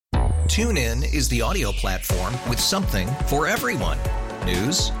TuneIn is the audio platform with something for everyone.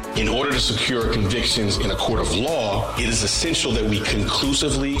 News. In order to secure convictions in a court of law, it is essential that we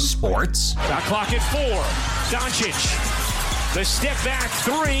conclusively. Sports. Got clock at 4. Doncic. The step back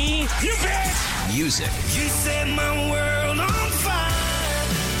 3. You bet. Music. You set my world on fire.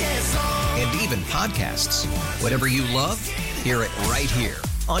 Yes, and even podcasts. Whatever you love, hear it right here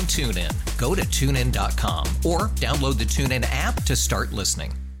on TuneIn. Go to TuneIn.com or download the TuneIn app to start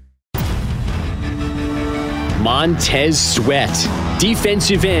listening. Montez Sweat,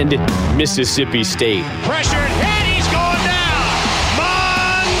 defensive end, Mississippi State. Pressured hit, he's going down.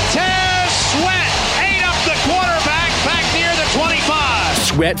 Montez Sweat ate up the quarterback back near the 25.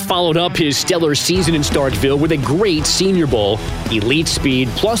 Sweat followed up his stellar season in Starkville with a great Senior Bowl. Elite speed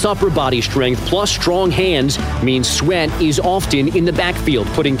plus upper body strength plus strong hands means Sweat is often in the backfield,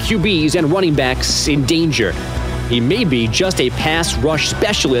 putting QBs and running backs in danger. He may be just a pass rush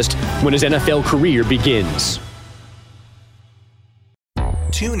specialist when his NFL career begins.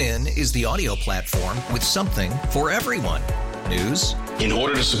 TuneIn is the audio platform with something for everyone. News. In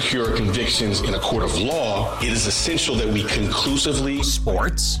order to secure convictions in a court of law, it is essential that we conclusively.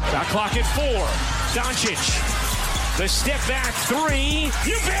 Sports. Got clock at 4. Doncic. The step back 3.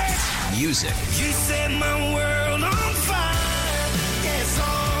 You bet. Music. you set my world on fire. Yes,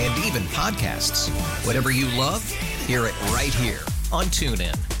 and even podcasts. Whatever you love, hear it right here on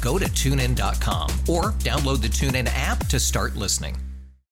TuneIn. Go to TuneIn.com or download the TuneIn app to start listening.